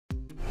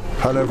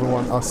Hello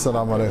everyone,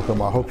 assalamu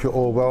alaikum. I hope you're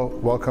all well.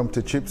 Welcome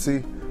to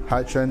Chipsy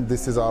Halal.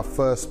 This is our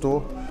first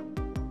store.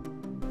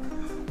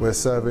 We're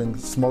serving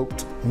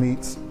smoked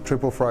meats,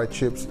 triple fried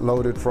chips,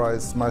 loaded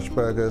fries, smash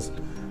burgers,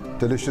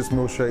 delicious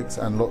milkshakes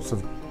and lots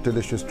of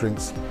delicious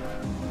drinks.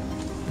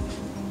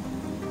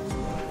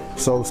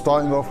 So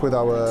starting off with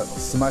our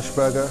smash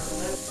burger.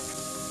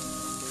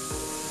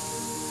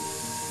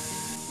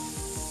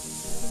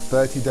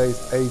 30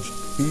 days aged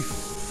beef.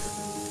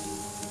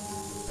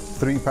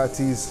 3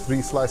 patties, 3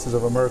 slices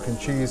of American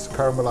cheese,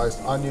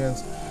 caramelized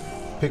onions,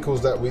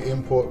 pickles that we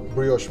import,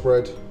 brioche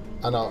bread,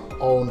 and our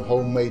own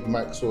homemade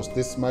mac sauce.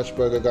 This smash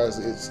burger, guys,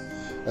 it's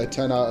a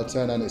 10 out of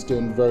 10 and it's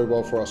doing very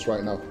well for us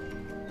right now.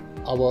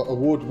 Our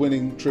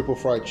award-winning triple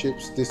fried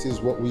chips, this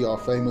is what we are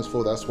famous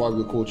for. That's why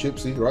we're called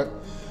Chipsy, right?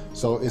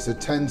 So it's a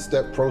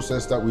 10-step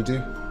process that we do.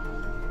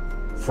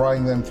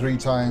 Frying them 3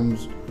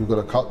 times, we've got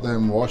to cut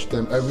them, wash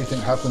them,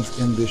 everything happens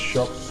in this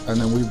shop, and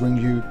then we bring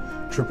you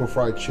triple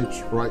fried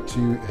chips right to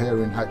you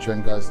here in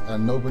Halal, guys,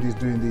 and nobody's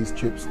doing these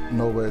chips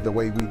nowhere the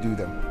way we do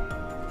them.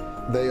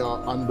 They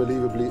are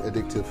unbelievably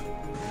addictive.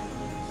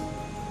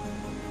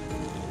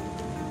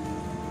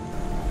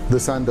 The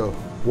sando.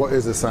 What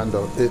is a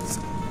sando? It's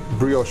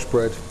brioche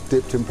bread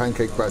dipped in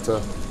pancake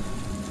batter,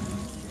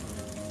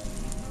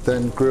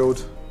 then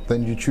grilled,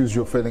 then you choose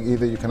your filling.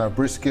 Either you can have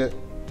brisket,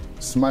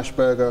 smash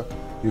burger,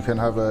 you can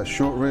have a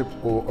short rib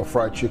or a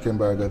fried chicken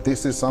burger.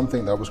 This is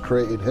something that was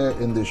created here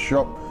in this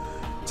shop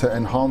to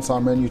enhance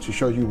our menu, to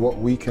show you what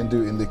we can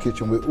do in the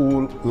kitchen. We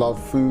all love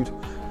food,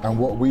 and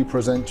what we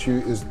present to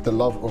you is the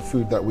love of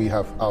food that we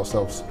have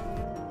ourselves.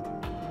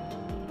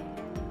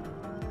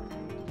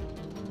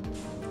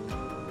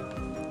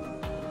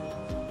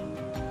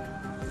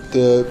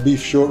 The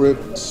beef short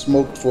rib,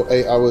 smoked for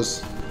 8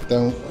 hours,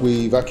 then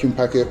we vacuum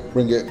pack it,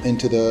 bring it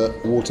into the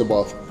water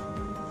bath.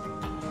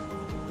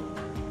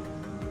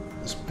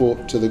 It's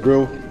brought to the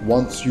grill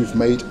once you've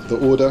made the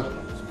order.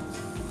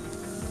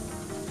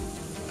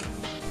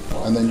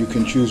 And then you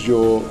can choose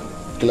your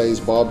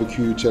glazed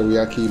barbecue,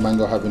 teriyaki,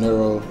 mango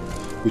habanero,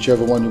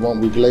 whichever one you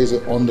want. We glaze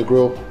it on the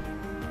grill.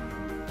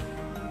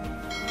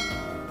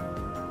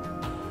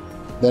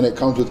 Then it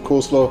comes with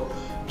coleslaw,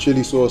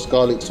 chili sauce,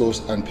 garlic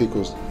sauce and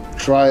pickles.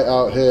 Try it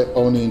out here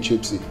only in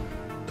Chipsy.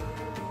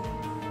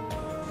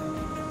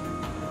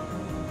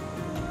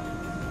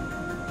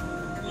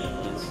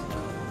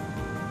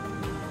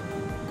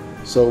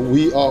 So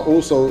we are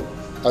also,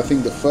 I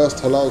think, the first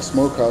halal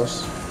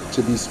smokehouse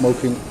to be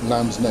smoking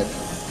lamb's neck.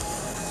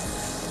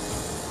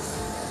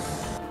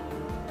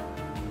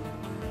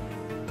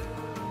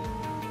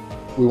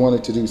 We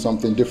wanted to do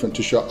something different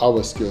to show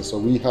our skill. So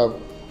we have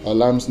a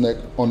lamb's neck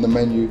on the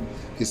menu.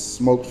 It's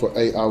smoked for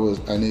 8 hours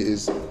and it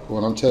is,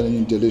 when I'm telling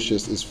you,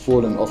 delicious. It's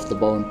falling off the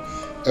bone.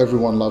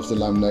 Everyone loves the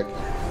lamb neck.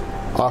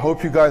 I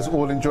hope you guys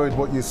all enjoyed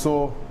what you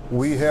saw.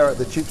 We here at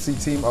the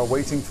Chipsy team are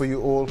waiting for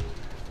you all,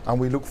 and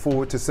we look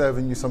forward to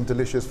serving you some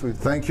delicious food.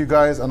 Thank you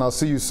guys, and I'll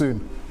see you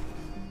soon.